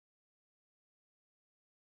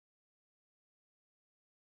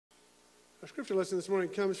Our scripture lesson this morning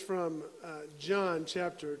comes from John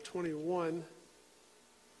chapter 21.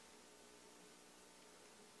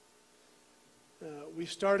 We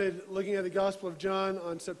started looking at the Gospel of John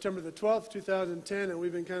on September the 12th, 2010, and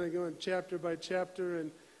we've been kind of going chapter by chapter,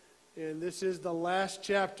 and this is the last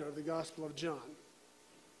chapter of the Gospel of John.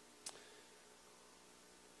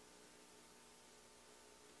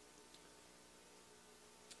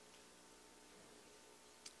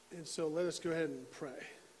 And so let us go ahead and pray.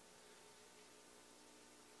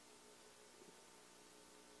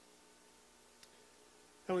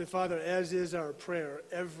 Heavenly Father, as is our prayer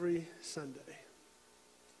every Sunday,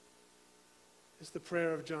 it's the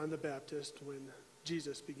prayer of John the Baptist when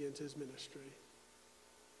Jesus begins his ministry.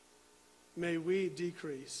 May we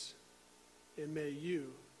decrease and may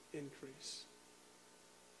you increase.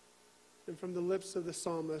 And from the lips of the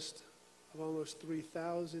psalmist of almost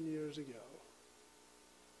 3,000 years ago,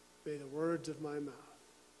 may the words of my mouth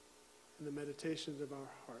and the meditations of our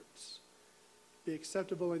hearts be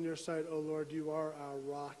acceptable in your sight, O Lord. You are our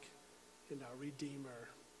rock and our Redeemer.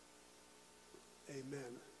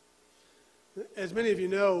 Amen. As many of you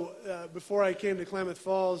know, before I came to Klamath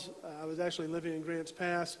Falls, I was actually living in Grants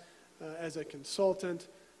Pass as a consultant,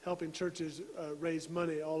 helping churches raise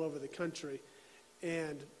money all over the country.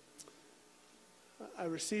 And I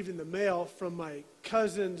received in the mail from my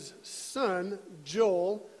cousin's son,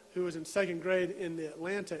 Joel, who was in second grade in the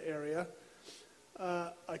Atlanta area,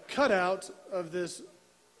 a cutout of this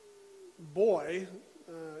boy,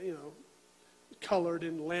 colored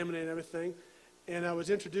and laminated and everything. And I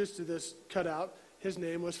was introduced to this cutout. His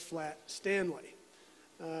name was Flat Stanley.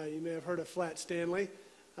 You may have heard of Flat Stanley,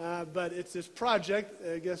 but it's this project,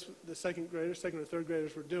 I guess the second or third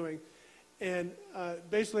graders were doing. And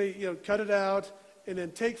basically, cut it out and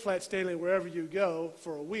then take Flat Stanley wherever you go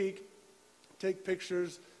for a week. Take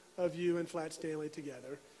pictures of you and Flat Stanley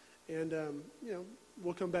together. And,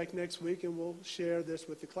 we'll come back next week and we'll share this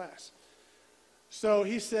with the class. So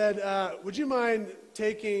he said, would you mind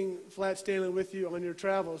taking Flat Stanley with you on your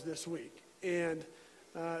travels this week? And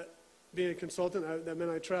being a consultant, that meant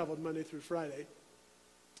I traveled Monday through Friday.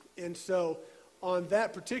 And so on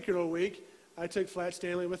that particular week, I took Flat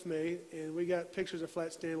Stanley with me, and we got pictures of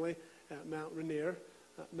Flat Stanley at Mount Rainier,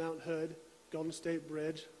 Mount Hood, Golden State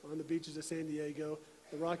Bridge, on the beaches of San Diego,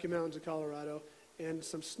 the Rocky Mountains of Colorado, and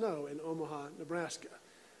some snow in Omaha, Nebraska.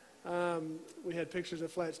 We had pictures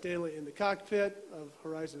of Flat Stanley in the cockpit of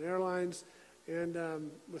Horizon Airlines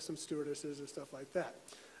and with some stewardesses and stuff like that.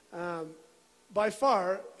 By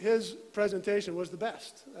far, his presentation was the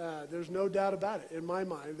best. There's no doubt about it. In my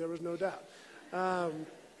mind, there was no doubt.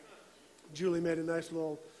 Julie made a nice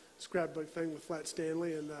little scrapbook thing with Flat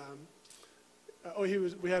Stanley, and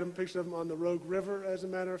we had a picture of him on the Rogue River, as a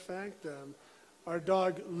matter of fact. Our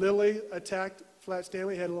dog Lily attacked Flat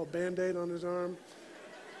Stanley, had a little Band-Aid on his arm.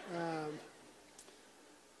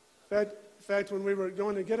 In fact, when we were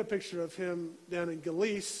going to get a picture of him down in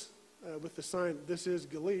Galice with the sign, "This is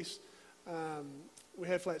Galice," we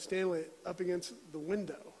had Flat Stanley up against the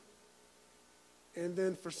window. And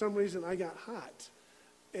then for some reason I got hot.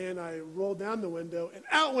 And I rolled down the window and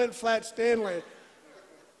out went Flat Stanley.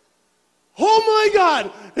 Oh my God,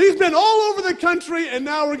 he's been all over the country and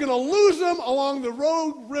now we're going to lose him along the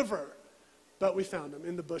Rogue River. But we found him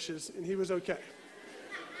in the bushes and he was okay.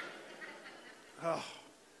 Oh,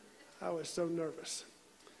 I was so nervous.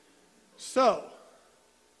 So,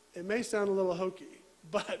 it may sound a little hokey,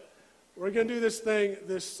 but we're going to do this thing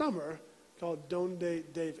this summer called Donde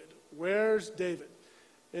David. Where's David?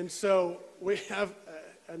 And so we have,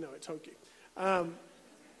 I know it's hokey.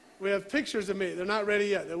 We have pictures of me. They're not ready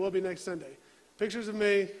yet. They will be next Sunday. Pictures of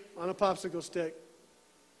me on a popsicle stick.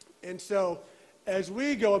 And so as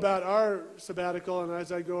we go about our sabbatical and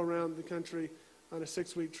as I go around the country on a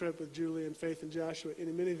 6-week trip with Julie and Faith and Joshua in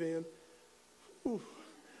a minivan,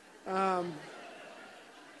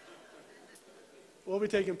 we'll be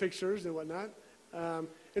taking pictures and whatnot. And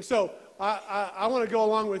so I want to go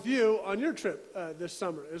along with you on your trip this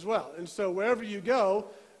summer as well. And so wherever you go,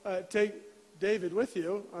 take David with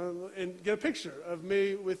you and get a picture of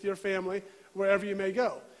me with your family wherever you may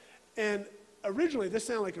go. And originally, this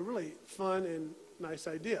sounded like a really fun and nice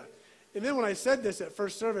idea. And then when I said this at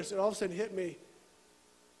first service, it all of a sudden hit me.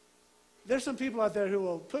 There's some people out there who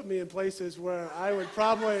will put me in places where I would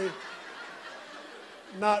probably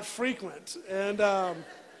not frequent. And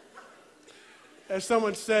as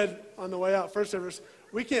someone said on the way out, first service,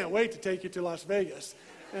 we can't wait to take you to Las Vegas.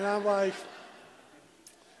 And I'm like,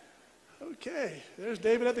 okay, there's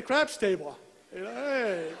David at the craps table.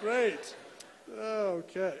 Hey, great.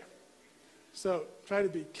 Okay. So try to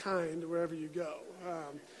be kind wherever you go.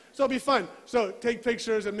 So it'll be fun. So take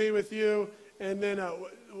pictures of me with you, and then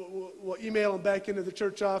we'll email them back into the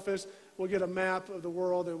church office. We'll get a map of the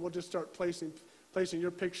world, and we'll just start placing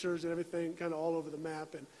your pictures and everything kind of all over the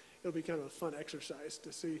map, and it'll be kind of a fun exercise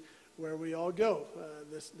to see where we all go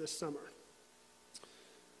this summer.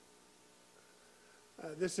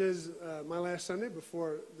 This is my last Sunday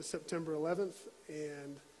before the September 11th,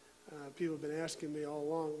 and people have been asking me all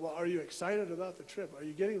along, well, are you excited about the trip? Are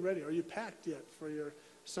you getting ready? Are you packed yet for your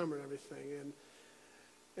summer and everything?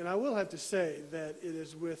 And I will have to say that it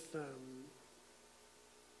is with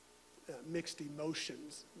mixed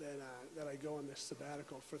emotions that I go on this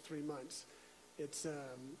sabbatical for 3 months. It's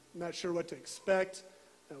not sure what to expect.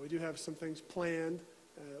 We do have some things planned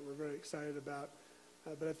that we're very excited about,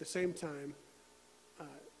 but at the same time,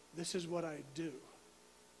 this is what I do.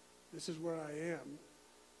 This is where I am.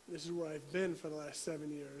 This is where I've been for the last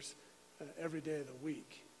 7 years, every day of the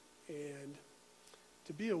week. And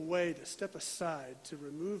to be away, to step aside, to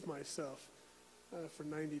remove myself for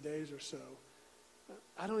 90 days or so,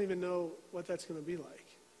 I don't even know what that's going to be like.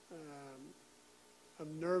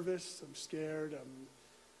 I'm nervous, I'm scared, I'm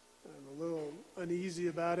a little uneasy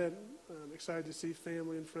about it. I'm excited to see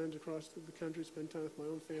family and friends across the country, spend time with my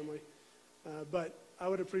own family. But I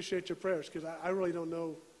would appreciate your prayers, because I really don't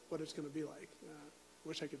know what it's going to be like.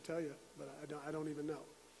 Wish I could tell you, but I don't even know.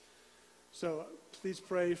 So please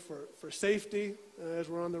pray for safety as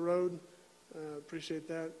we're on the road. Appreciate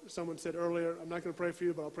that. Someone said earlier, I'm not going to pray for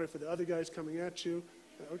you, but I'll pray for the other guys coming at you.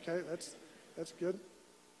 Okay, that's good.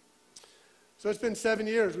 So it's been 7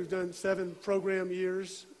 years. We've done 7 program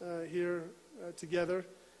years here together.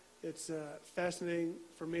 It's fascinating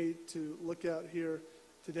for me to look out here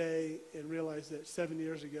today and realize that 7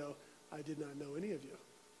 years ago, I did not know any of you.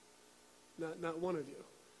 Not one of you.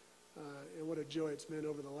 And what a joy it's been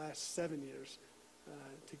over the last 7 years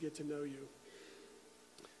to get to know you.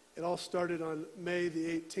 It all started on May the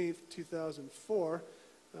 18th, 2004,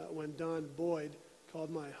 when Don Boyd called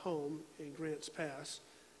my home in Grants Pass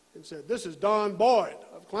and said, "This is Don Boyd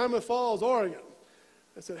of Klamath Falls, Oregon."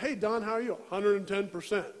 I said, "Hey, Don, how are you?"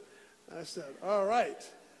 110%. I said, "All right."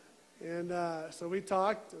 And so we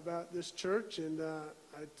talked about this church, and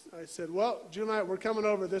I said, "Well, June and I, we're coming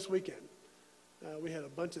over this weekend." We had a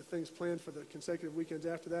bunch of things planned for the consecutive weekends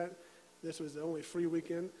after that. This was the only free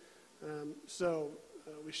weekend. So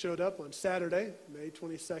we showed up on Saturday, May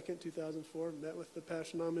 22nd, 2004, met with the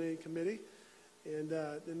pastor nominating committee, and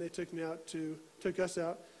then they took us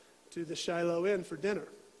out to the Shiloh Inn for dinner.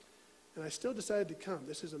 And I still decided to come.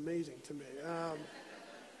 This is amazing to me.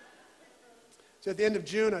 So at the end of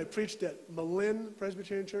June, I preached at Malin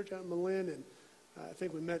Presbyterian Church out in Malin, and I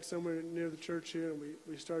think we met somewhere near the church here, and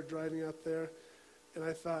we started driving out there. And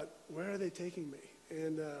I thought, where are they taking me?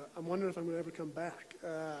 And I'm wondering if I'm going to ever come back.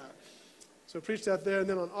 So I preached out there, and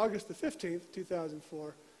then on August the 15th,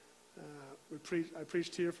 2004, I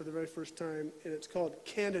preached here for the very first time, and it's called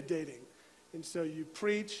candidating. And so you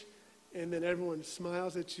preach, and then everyone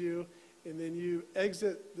smiles at you, and then you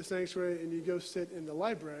exit the sanctuary, and you go sit in the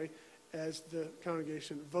library as the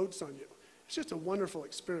congregation votes on you. It's just a wonderful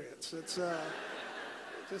experience. It's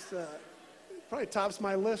probably tops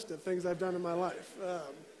my list of things I've done in my life.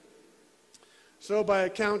 So by a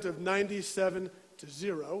count of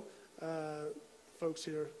 97-0, folks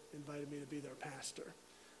here invited me to be their pastor.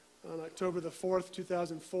 On October the 4th,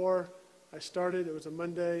 2004, I started. It was a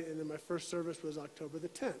Monday, and then my first service was October the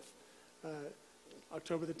 10th.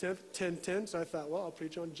 October the 10th, 10:10, so I thought, well, I'll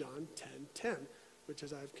preach on John 10:10, which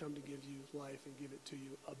is I've come to give you life and give it to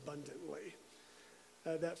you abundantly.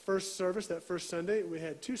 That first service, that first Sunday, we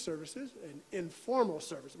had 2 services, an informal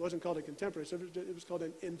service. It wasn't called a contemporary service, it was called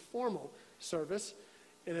an informal service.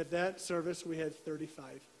 And at that service, we had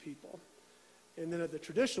 35 people. And then at the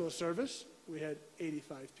traditional service, we had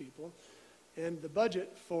 85 people. And the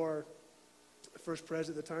budget for First Pres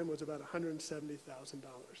at the time was about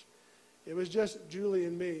 $170,000. It was just Julie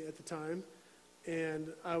and me at the time.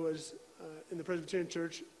 And I was in the Presbyterian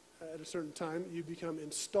church at a certain time. You become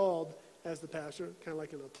installed as the pastor, kind of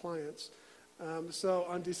like an appliance. So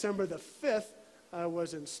on December the 5th, I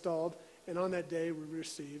was installed, and on that day, we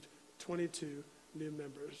received 22 new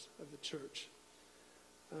members of the church.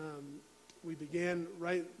 We began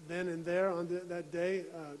right then and there on that day,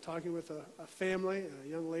 talking with a family, a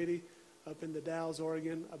young lady up in the Dalles,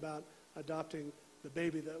 Oregon, about adopting the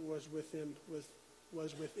baby that was within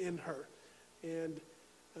her. And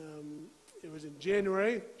it was in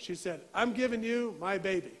January. She said, "I'm giving you my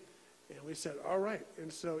baby." And we said, all right.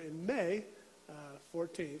 And so in May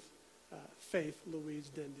 14th, Faith Louise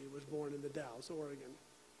Dendy was born in the Dalles, Oregon.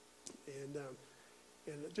 And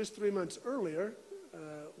And just 3 months earlier,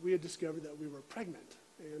 we had discovered that we were pregnant.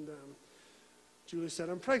 And Julie said,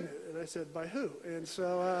 "I'm pregnant." And I said, "By who?" And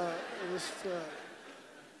so it was...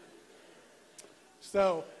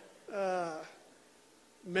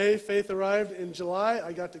 May, Faith arrived. In July,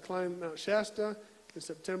 I got to climb Mount Shasta. In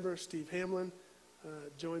September, Steve Hamlin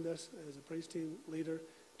joined us as a praise team leader.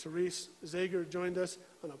 Therese Zager joined us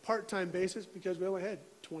on a part-time basis because we only had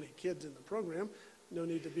 20 kids in the program. No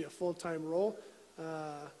need to be a full-time role.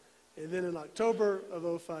 And then in October of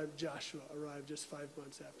 2005, Joshua arrived just 5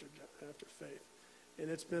 months after Faith. And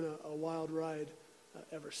it's been a wild ride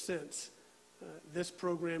ever since. This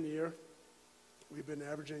program year, we've been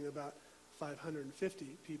averaging about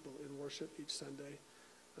 550 people in worship each Sunday.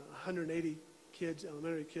 180 kids,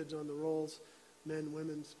 elementary kids on the rolls, men,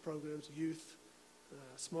 women's programs, youth,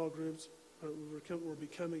 small groups. We're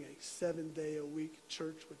becoming a 7-day-a-week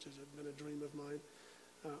church, which has been a dream of mine.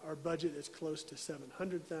 Our budget is close to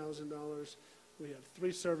 $700,000. We have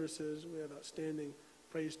 3 services. We have outstanding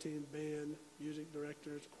praise team, band, music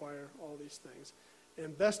directors, choir, all these things.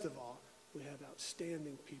 And best of all, we have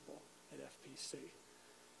outstanding people at FPC.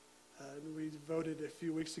 We voted a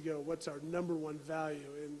few weeks ago what's our number one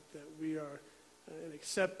value, and that we are an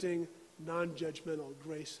accepting, non-judgmental,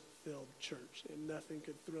 grace-filled church. And nothing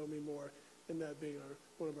could thrill me more than that being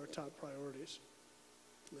one of our top priorities.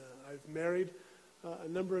 I've married a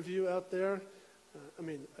number of you out there.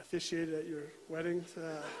 Officiated at your weddings.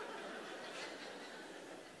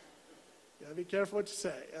 Gotta be careful what you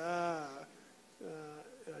say. And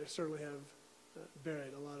I certainly have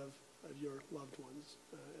buried a lot of your loved ones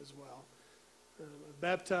as well. I've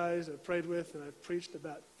baptized, I've prayed with, and I've preached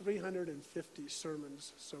about 350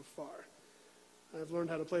 sermons so far. I've learned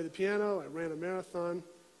how to play the piano. I ran a marathon.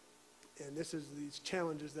 And this is these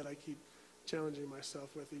challenges that I keep challenging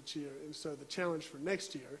myself with each year. And so the challenge for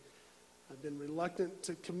next year, I've been reluctant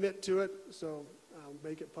to commit to it, so I'll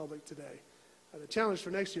make it public today. The challenge for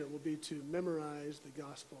next year will be to memorize the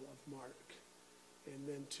Gospel of Mark and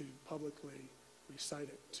then to publicly recite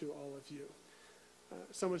it to all of you.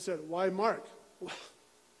 Someone said, "Why Mark?" Well,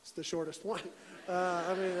 it's the shortest one.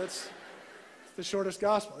 It's the shortest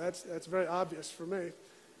gospel. That's very obvious for me.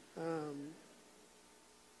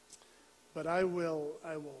 But I will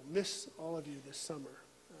miss all of you this summer.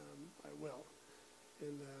 I will.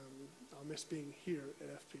 And I'll miss being here at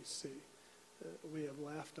FPC. We have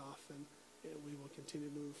laughed often, and we will continue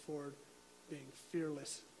to move forward being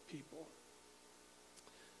fearless people.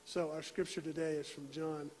 So our scripture today is from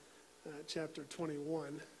John chapter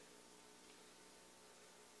 21.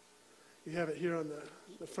 You have it here on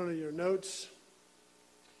the front of your notes.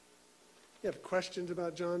 You have questions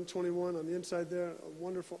about John 21 on the inside there. A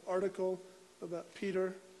wonderful article about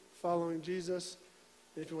Peter following Jesus.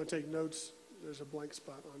 And if you want to take notes, there's a blank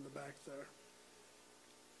spot on the back there.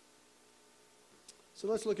 So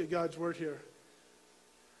let's look at God's word here,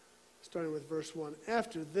 starting with verse 1.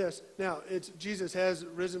 After this, now Jesus has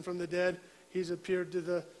risen from the dead. He's appeared to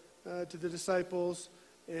the disciples,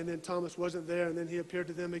 and then Thomas wasn't there, and then he appeared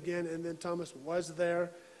to them again, and then Thomas was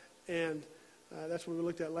there. And that's what we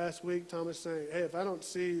looked at last week. Thomas saying, "Hey, if I don't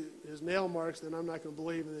see his nail marks, then I'm not going to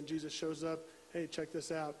believe." And then Jesus shows up. "Hey, check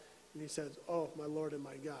this out." And he says, "Oh, my Lord and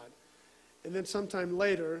my God." And then sometime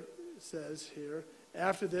later, it says here,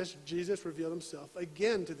 after this, Jesus revealed himself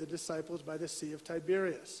again to the disciples by the Sea of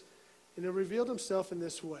Tiberias. And he revealed himself in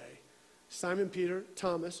this way. Simon Peter,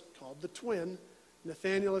 Thomas, called the twin,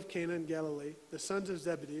 Nathanael of Cana in Galilee, the sons of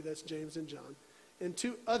Zebedee, that's James and John, and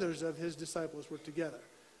 2 others of his disciples were together.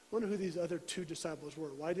 I wonder who these other 2 disciples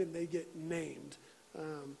were. Why didn't they get named?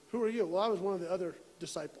 Who are you? Well, I was one of the other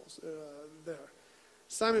disciples there.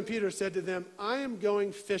 Simon Peter said to them, "I am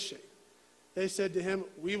going fishing." They said to him,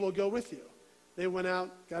 "We will go with you." They went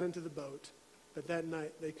out, got into the boat, but that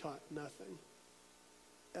night they caught nothing.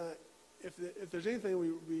 If there's anything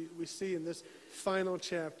we see in this final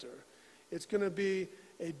chapter, it's going to be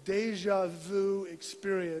a deja vu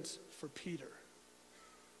experience for Peter.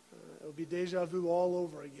 It'll be deja vu all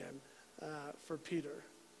over again for Peter.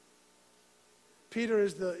 Peter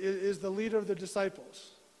is the leader of the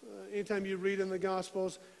disciples. Anytime you read in the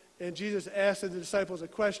Gospels and Jesus asks the disciples a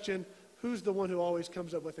question, who's the one who always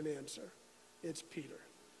comes up with an answer? It's Peter.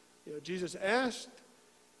 Jesus asked,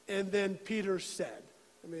 and then Peter said.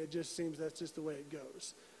 It just seems that's just the way it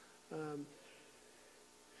goes.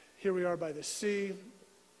 Here we are by the sea.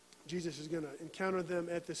 Jesus is going to encounter them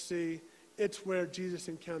at the sea. It's where Jesus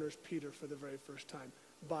encounters Peter for the very first time,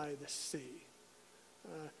 by the sea.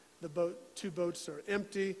 The 2 boats are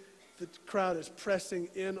empty. The crowd is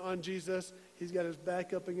pressing in on Jesus. He's got his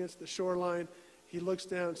back up against the shoreline. He looks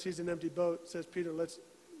down, sees an empty boat, says, "Peter, let's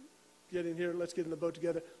get in here, let's get in the boat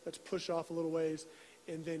together, let's push off a little ways.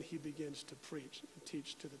 And then he begins to preach and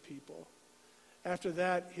teach to the people. After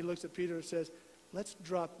that, he looks at Peter and says, let's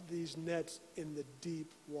drop these nets in the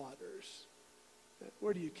deep waters.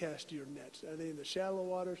 Where do you cast your nets? Are they in the shallow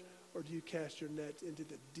waters, or do you cast your nets into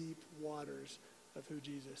the deep waters of who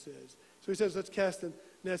Jesus is? So he says, let's cast the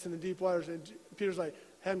nets in the deep waters. And Peter's like,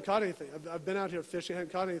 haven't caught anything. I've been out here fishing,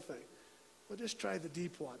 haven't caught anything. Well, just try the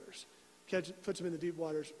deep waters. Puts them in the deep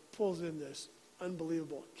waters, pulls in this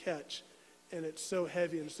unbelievable catch, and it's so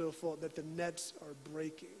heavy and so full that the nets are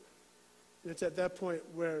breaking. And it's at that point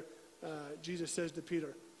where Jesus says to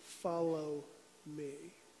Peter, follow me.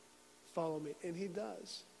 Follow me. And he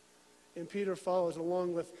does. And Peter follows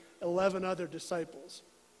along with 11 other disciples.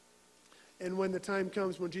 And when the time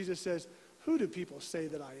comes when Jesus says, who do people say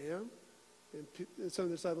that I am? And some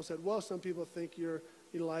of the disciples said, well, some people think you're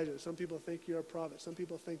Elijah. Some people think you're a prophet. Some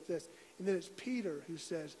people think this. And then it's Peter who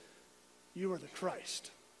says, you are the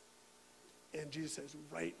Christ. And Jesus says,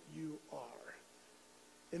 right you are.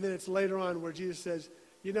 And then it's later on where Jesus says,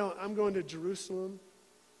 I'm going to Jerusalem,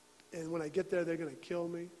 and when I get there, they're going to kill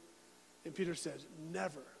me. And Peter says,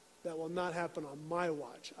 never. That will not happen on my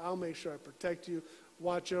watch. I'll make sure I protect you,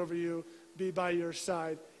 watch over you, be by your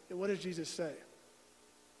side. And what does Jesus say?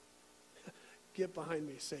 Get behind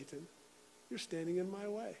me, Satan. You're standing in my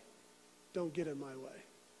way. Don't get in my way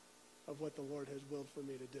of what the Lord has willed for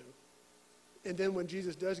me to do. And then when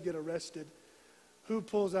Jesus does get arrested, who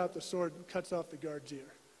pulls out the sword and cuts off the guard's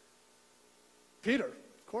ear? Peter,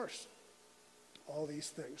 of course. All these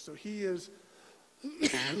things. So he is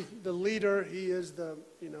the leader. He is the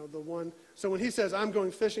one. So when he says, I'm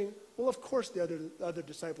going fishing, well, of course the other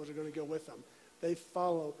disciples are going to go with him. They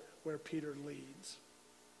follow where Peter leads.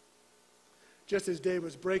 Just as day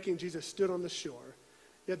was breaking, Jesus stood on the shore.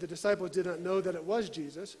 Yet the disciples did not know that it was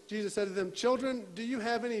Jesus. Jesus said to them, children, do you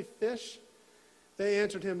have any fish? They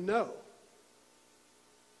answered him, no.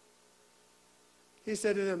 He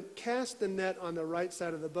said to them, cast the net on the right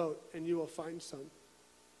side of the boat, and you will find some.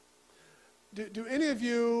 Do any of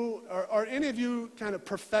you, are any of you kind of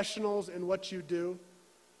professionals in what you do?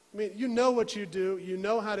 I mean, you know what you do. You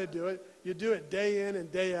know how to do it. You do it day in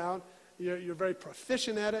and day out. You're very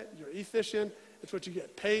proficient at it. You're efficient. It's what you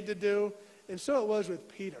get paid to do. And so it was with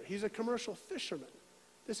Peter. He's a commercial fisherman.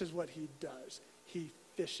 This is what he does. He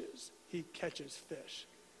fishes. He catches fish.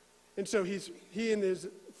 And so he and his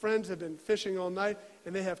friends have been fishing all night,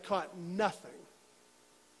 and they have caught nothing.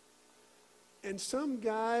 And some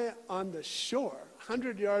guy on the shore,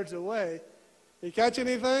 100 yards away, you catch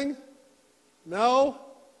anything? No?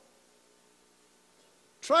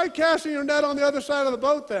 Try casting your net on the other side of the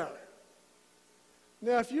boat there.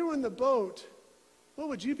 Now, if you were in the boat, what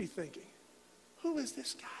would you be thinking? Who is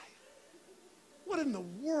this guy? What in the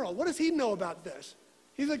world? What does he know about this?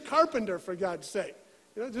 He's a carpenter, for God's sake.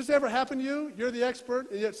 Does this ever happen to you? You're the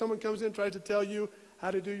expert, and yet someone comes in and tries to tell you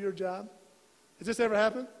how to do your job? Has this ever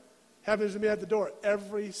happened? Happens to me at the door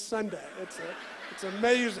every Sunday. It's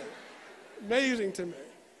amazing. Amazing to me.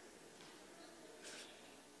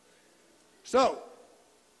 So,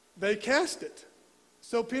 they cast it.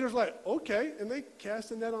 So Peter's like, okay, and they cast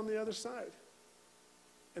the net on the other side.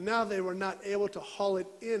 And now they were not able to haul it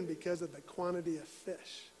in because of the quantity of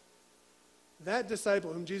fish. That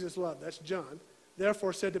disciple whom Jesus loved, that's John,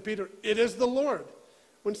 therefore said to Peter, it is the Lord.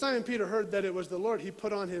 When Simon Peter heard that it was the Lord, he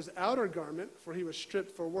put on his outer garment, for he was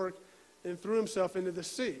stripped for work, and threw himself into the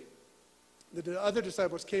sea. The other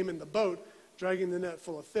disciples came in the boat, dragging the net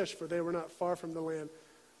full of fish, for they were not far from the land,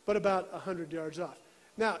 but about 100 yards off.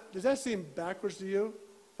 Now, does that seem backwards to you?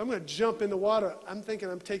 If I'm going to jump in the water, I'm thinking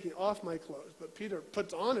I'm taking off my clothes. But Peter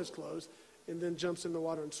puts on his clothes and then jumps in the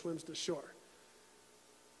water and swims to shore.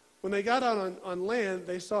 When they got out on land,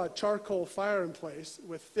 they saw a charcoal fire in place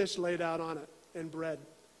with fish laid out on it and bread.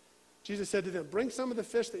 Jesus said to them, bring some of the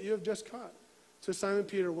fish that you have just caught. So Simon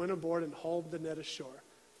Peter went aboard and hauled the net ashore,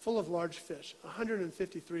 full of large fish,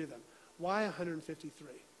 153 of them. Why 153?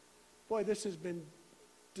 Boy, this has been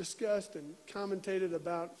discussed and commentated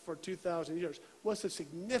about for 2,000 years. What's the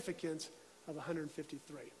significance of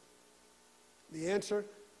 153? The answer,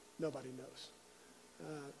 nobody knows.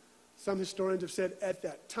 Some historians have said at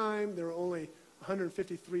that time there were only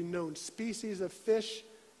 153 known species of fish,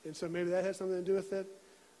 and so maybe that has something to do with it.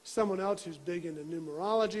 Someone else who's big into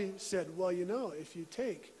numerology said, well, if you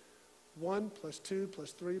take 1 plus 2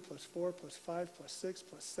 plus 3 plus 4 plus 5 plus 6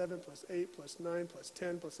 plus 7 plus 8 plus 9 plus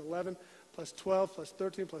 10 plus 11 plus 12 plus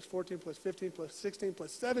 13 plus 14 plus 15 plus 16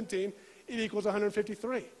 plus 17, it equals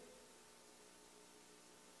 153.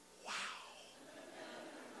 Wow.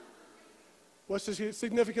 What's the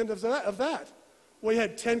significance of that? Well, you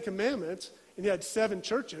had 10 commandments, And he had 7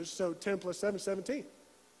 churches, so 10 plus 7, 17.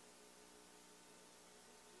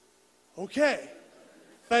 Okay,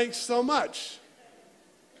 thanks so much.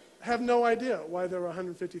 I have no idea why there were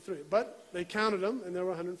 153, but they counted them, and there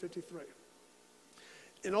were 153.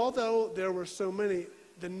 And although there were so many,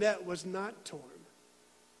 the net was not torn.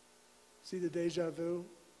 See the deja vu?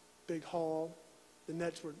 Big hall. The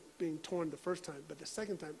nets were being torn the first time, but the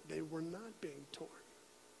second time, they were not being torn.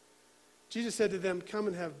 Jesus said to them, "Come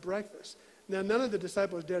and have breakfast." Now, none of the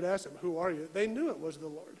disciples dared ask him, "Who are you?" They knew it was the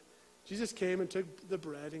Lord. Jesus came and took the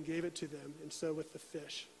bread and gave it to them, and so with the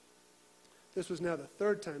fish. This was now the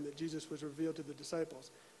 3rd time that Jesus was revealed to the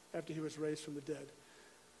disciples after he was raised from the dead.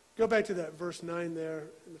 Go back to that verse 9 there,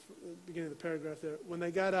 in the beginning of the paragraph there. When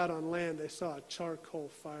they got out on land, they saw a charcoal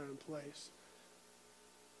fire in place.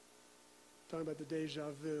 Talking about the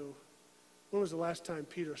deja vu. When was the last time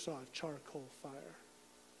Peter saw a charcoal fire?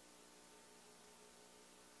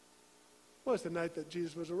 Well, it's the night that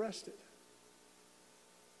Jesus was arrested.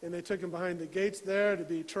 And they took him behind the gates there to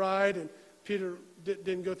be tried, and Peter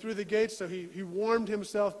didn't go through the gates, so he warmed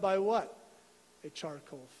himself by what? A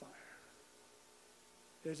charcoal fire.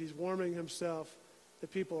 As he's warming himself, the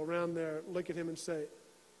people around there look at him and say,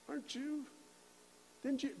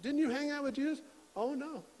 didn't you hang out with Jesus? Oh,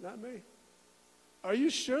 no, not me. Are you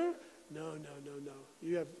sure? No.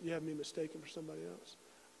 You have me mistaken for somebody else.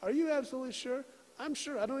 Are you absolutely sure? I'm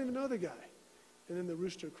sure. I don't even know the guy. And then the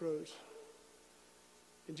rooster crows.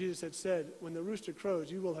 And Jesus had said, when the rooster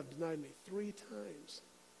crows, you will have denied me 3 times.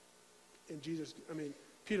 And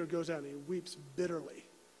Peter goes out and he weeps bitterly.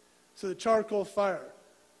 So the charcoal fire,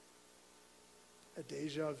 a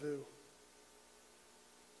deja vu.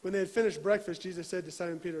 When they had finished breakfast, Jesus said to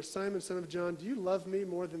Simon Peter, "Simon, son of John, do you love me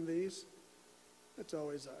more than these?" That's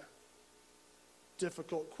always a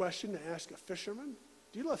difficult question to ask a fisherman.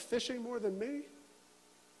 Do you love fishing more than me?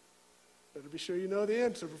 Better be sure you know the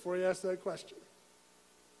answer before you ask that question.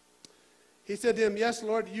 He said to him, "Yes,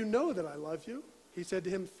 Lord, you know that I love you." He said to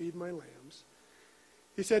him, "Feed my lambs."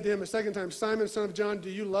 He said to him a second time, "Simon, son of John, do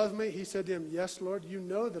you love me?" He said to him, "Yes, Lord, you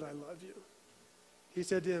know that I love you." He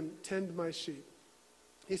said to him, "Tend my sheep."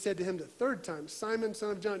 He said to him the 3rd time, "Simon,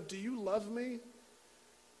 son of John, do you love me?"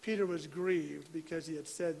 Peter was grieved because he had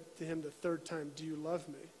said to him the 3rd time, "Do you love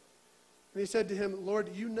me?" And he said to him, "Lord,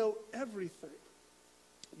 you know everything.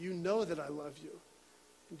 You know that I love you."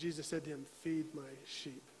 And Jesus said to him, "Feed my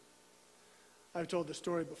sheep." I've told the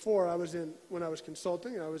story before. When I was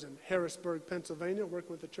consulting, I was in Harrisburg, Pennsylvania, working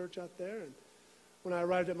with the church out there. And when I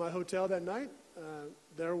arrived at my hotel that night,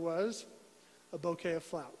 there was a bouquet of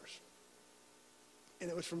flowers. And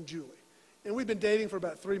it was from Julie. And we'd been dating for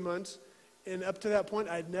about 3 months. And up to that point,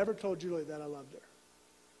 I had never told Julie that I loved her.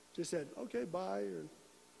 Just said, "Okay, bye, or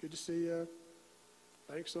good to see you.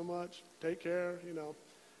 Thanks so much. Take care,"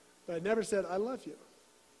 But I never said, "I love you."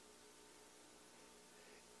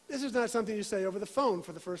 This is not something you say over the phone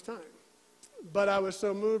for the first time. But I was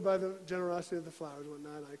so moved by the generosity of the flowers and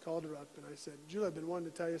whatnot, I called her up and I said, "Julie, I've been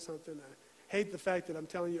wanting to tell you something. I hate the fact that I'm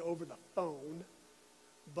telling you over the phone,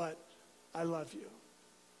 but I love you."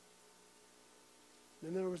 And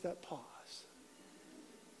then there was that pause.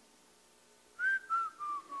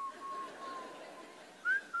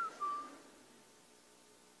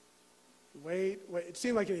 Wait. It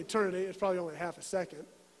seemed like an eternity. It's probably only half a second.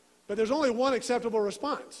 But there's only one acceptable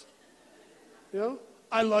response.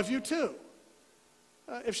 I love you too.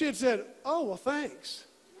 If she had said, "Oh, well, thanks."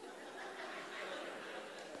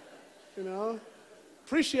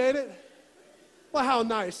 Appreciate it. Well, how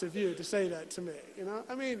nice of you to say that to me.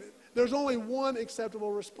 There's only one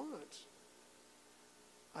acceptable response.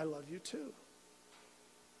 I love you too.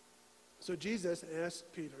 So Jesus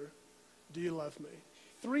asked Peter, "Do you love me?"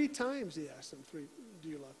 3 times he asked him, "Do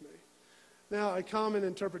you love me?" Now, a common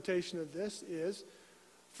interpretation of this is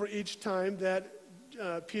for each time that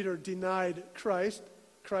Peter denied Christ,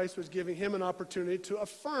 Christ was giving him an opportunity to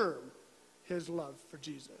affirm his love for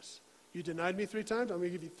Jesus. You denied me 3 times, I'm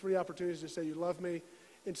going to give you 3 opportunities to say you love me.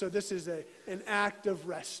 And so this is an act of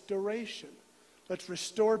restoration. Let's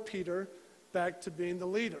restore Peter back to being the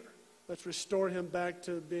leader. Let's restore him back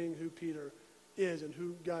to being who Peter is and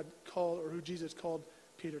who God called, or who Jesus called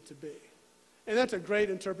Peter to be. And that's a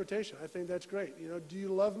great interpretation. I think that's great. Do you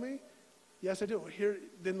love me? Yes, I do. Well,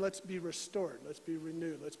 then let's be restored. Let's be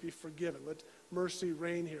renewed. Let's be forgiven. Let mercy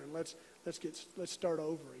reign here. And let's start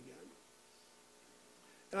over again.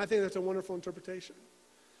 And I think that's a wonderful interpretation.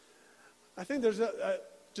 I think there's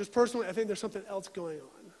just personally, I think there's something else going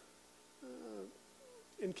on.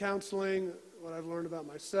 In counseling, what I've learned about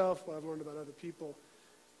myself, what I've learned about other people,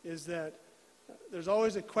 is that there's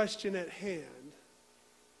always a question at hand.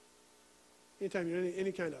 Anytime you're in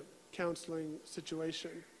any kind of counseling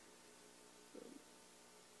situation.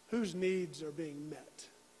 Whose needs are being met?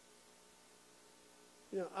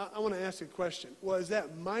 I want to ask a question. Well, is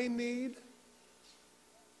that my need?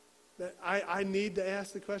 That I need to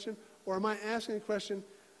ask the question? Or am I asking a question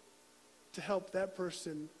to help that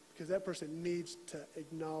person because that person needs to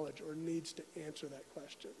acknowledge or needs to answer that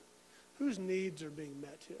question? Whose needs are being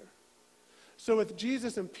met here? So with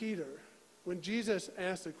Jesus and Peter, when Jesus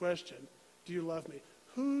asked the question, do you love me?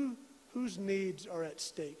 Whose needs are at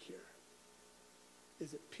stake here?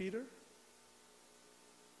 Is it Peter?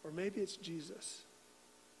 Or maybe it's Jesus?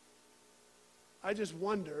 I just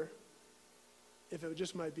wonder if it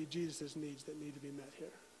just might be Jesus' needs that need to be met here.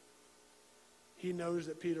 He knows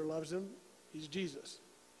that Peter loves him. He's Jesus.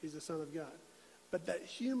 He's the Son of God. But that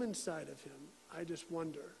human side of him, I just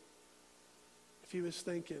wonder if he was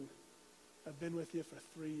thinking, I've been with you for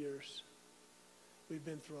 3 years. We've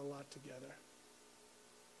been through a lot together.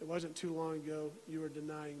 It wasn't too long ago you were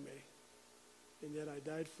denying me. And yet I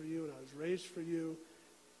died for you and I was raised for you.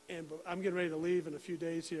 And I'm getting ready to leave in a few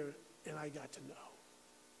days here, and I got to know.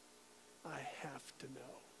 I have to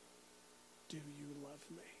know. Do you love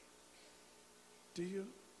me? Do you?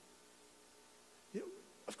 Yeah,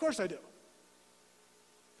 of course I do.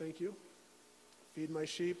 Thank you. Feed my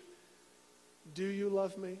sheep. Do you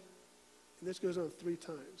love me? And this goes on 3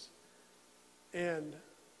 times. And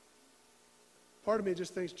part of me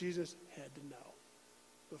just thinks Jesus had to know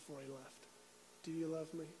before he left. Do you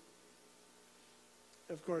love me?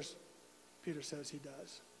 Of course, Peter says he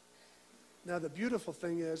does. Now the beautiful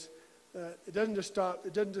thing is that it doesn't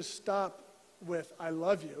just stop with I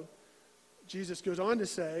love you. Jesus goes on to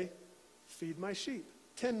say, feed my sheep,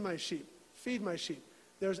 tend my sheep, feed my sheep.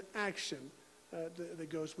 There's action that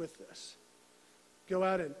goes with this. Go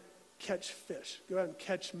out and catch fish. Go out and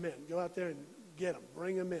catch men. Go out there and get them.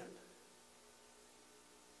 Bring them in.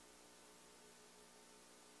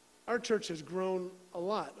 Our church has grown a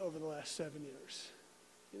lot over the last 7 years.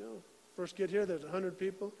 First get here, there's 100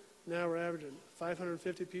 people. Now we're averaging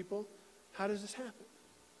 550 people. How does this happen?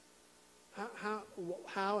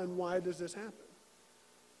 How and why does this happen?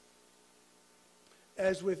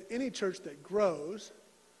 As with any church that grows,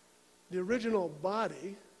 the original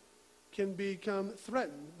body can become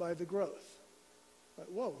threatened by the growth. Like,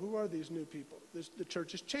 whoa, who are these new people? The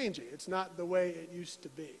church is changing. It's not the way it used to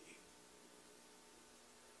be.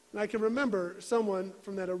 And I can remember someone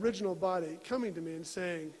from that original body coming to me and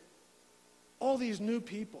saying, all these new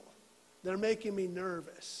people, they're making me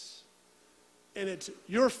nervous. And it's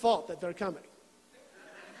your fault that they're coming.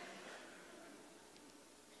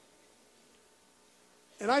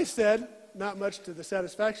 And I said, not much to the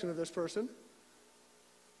satisfaction of this person,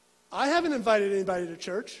 I haven't invited anybody to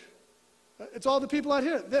church. It's all the people out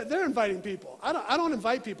here. They're inviting people. I don't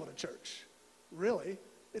invite people to church, really.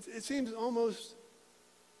 It seems almost,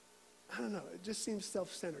 I don't know, it just seems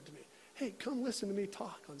self-centered to me. Hey, come listen to me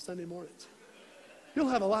talk on Sunday mornings. You'll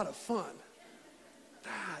have a lot of fun.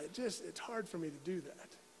 It's hard for me to do that.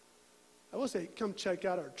 I will say, come check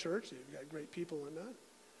out our church. You've got great people and whatnot.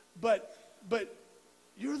 But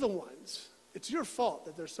you're the ones. It's your fault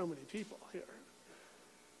that there's so many people here.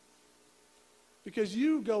 Because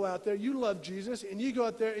you go out there, you love Jesus, and you go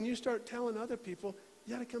out there and you start telling other people,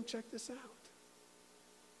 you got to come check this out.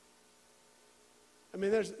 I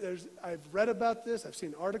mean, I've read about this. I've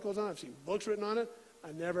seen articles on it. I've seen books written on it.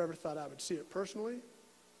 I never ever thought I would see it personally.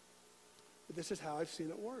 But this is how I've seen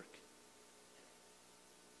it work.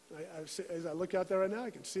 As I look out there right now, I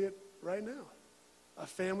can see it right now. A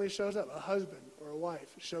family shows up, a husband or a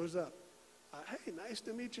wife shows up. Hey, nice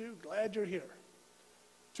to meet you. Glad you're here.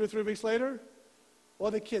 2 or 3 weeks later,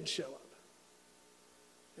 the kids show up.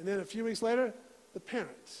 And then a few weeks later, the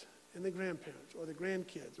parents and the grandparents or the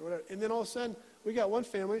grandkids or whatever. And then all of a sudden, we got one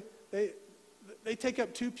family, they take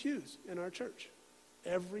up 2 pews in our church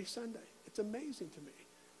every Sunday. It's amazing to me.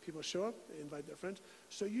 People show up, they invite their friends.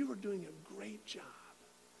 So you are doing a great job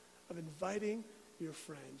of inviting your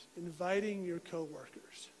friends, inviting your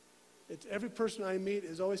coworkers. It's every person I meet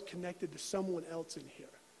is always connected to someone else in here.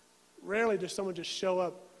 Rarely does someone just show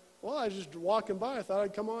up, I was just walking by, I thought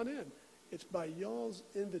I'd come on in. It's by y'all's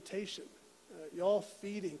invitation, y'all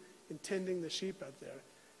feeding and tending the sheep out there.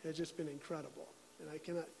 It's just been incredible. And I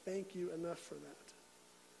cannot thank you enough for that.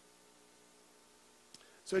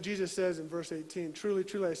 So Jesus says in verse 18, truly,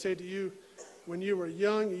 truly, I say to you, when you were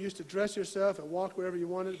young, you used to dress yourself and walk wherever you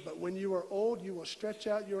wanted. But when you are old, you will stretch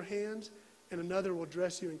out your hands, and another will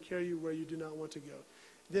dress you and carry you where you do not want to go.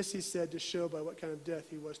 This he said to show by what kind of death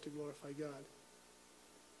he was to glorify God.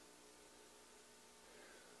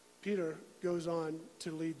 Peter goes on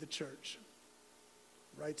to lead the church,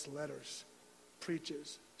 writes letters,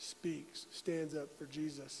 preaches, speaks, stands up for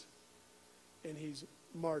Jesus, and he's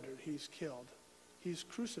martyred, he's killed, he's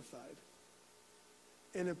crucified.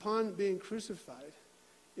 And upon being crucified,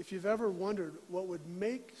 if you've ever wondered what would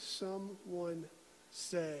make someone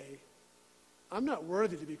say, I'm not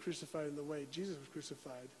worthy to be crucified in the way Jesus was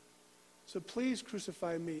crucified, so please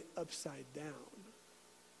crucify me upside down.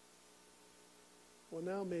 Well,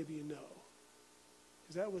 now maybe you know,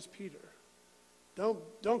 because that was Peter.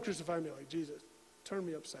 Don't crucify me like Jesus. Turn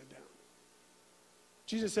me upside down.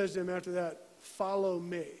 Jesus says to him after that, follow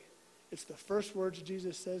me. It's the first words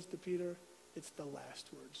Jesus says to Peter. It's the last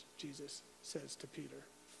words Jesus says to Peter.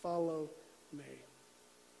 Follow me.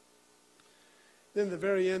 Then at the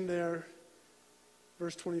very end there,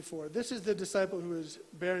 verse 24. This is the disciple who is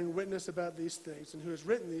bearing witness about these things and who has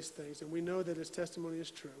written these things, and we know that his testimony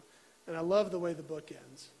is true. And I love the way the book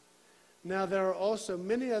ends. Now there are also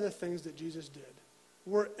many other things that Jesus did.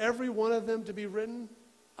 Were every one of them to be written,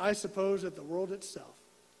 I suppose that the world itself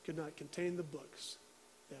could not contain the books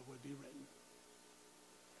that would be written.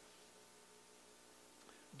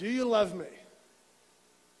 Do you love me?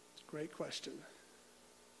 It's a great question.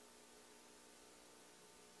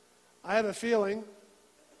 I have a feeling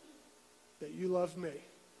that you love me.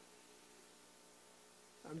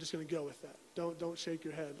 I'm just going to go with that. Don't shake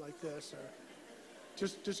your head like this, or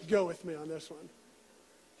just go with me on this one.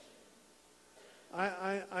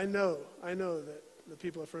 I know that the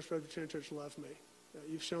people at First Presbyterian Church love me.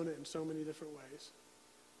 You've shown it in so many different ways.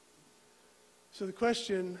 So the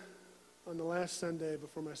question on the last Sunday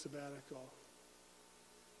before my sabbatical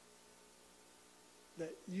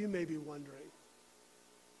that you may be wondering,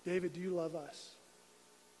 David, do you love us?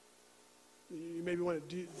 You may be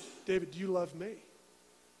wondering, David, do you love me?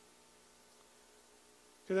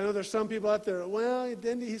 Because I know there's some people out there, well,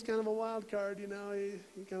 Dendy, he's kind of a wild card, you know.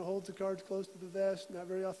 He kind of holds the cards close to the vest, not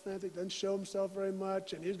very authentic, doesn't show himself very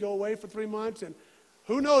much, and he'd go away for 3 months, and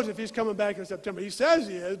who knows if he's coming back in September. He says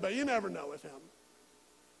he is, but you never know with him.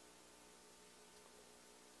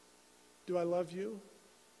 Do I love you?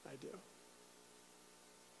 I do.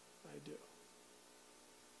 I do.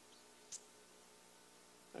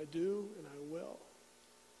 I do, and I will.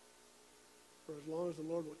 For as long as the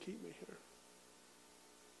Lord will keep me here.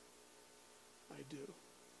 I do.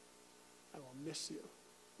 I will miss you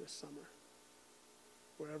this summer.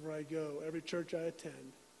 Wherever I go, every church I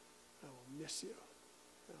attend, I will miss you.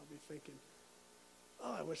 And I'll be thinking,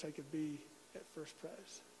 oh, I wish I could be at First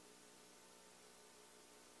Pres.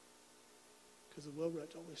 Because the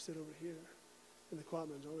Wilbrets always sit over here, and the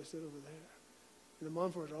Quatmans always sit over there. And the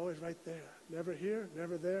Monforts are always right there. Never here,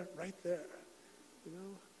 never there, right there. You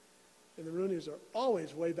know? And the Rooneys are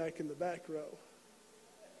always way back in the back row.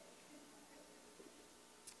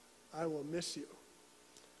 I will miss you.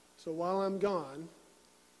 So while I'm gone,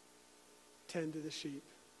 tend to the sheep,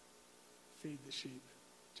 feed the sheep,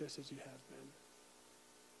 just as you have been.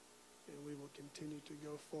 And we will continue to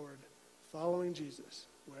go forward, following Jesus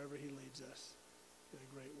wherever he leads us in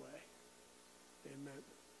a great way. Amen.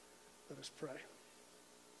 Let us pray.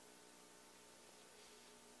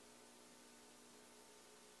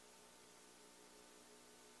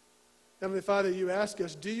 Heavenly Father, you ask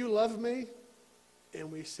us, do you love me? And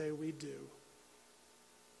we say we do.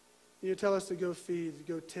 You tell us to go feed, to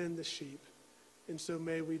go tend the sheep. And so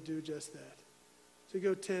may we do just that. To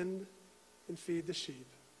go tend and feed the sheep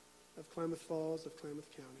of Klamath Falls, of Klamath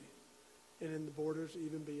County, and in the borders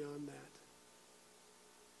even beyond that.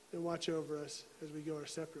 And watch over us as we go our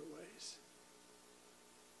separate ways.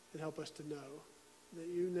 And help us to know that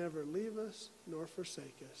you never leave us nor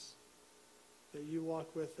forsake us. That you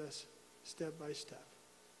walk with us step by step,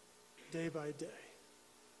 day by day.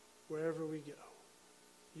 Wherever we go,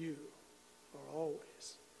 you are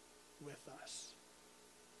always with us.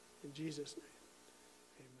 In Jesus' name.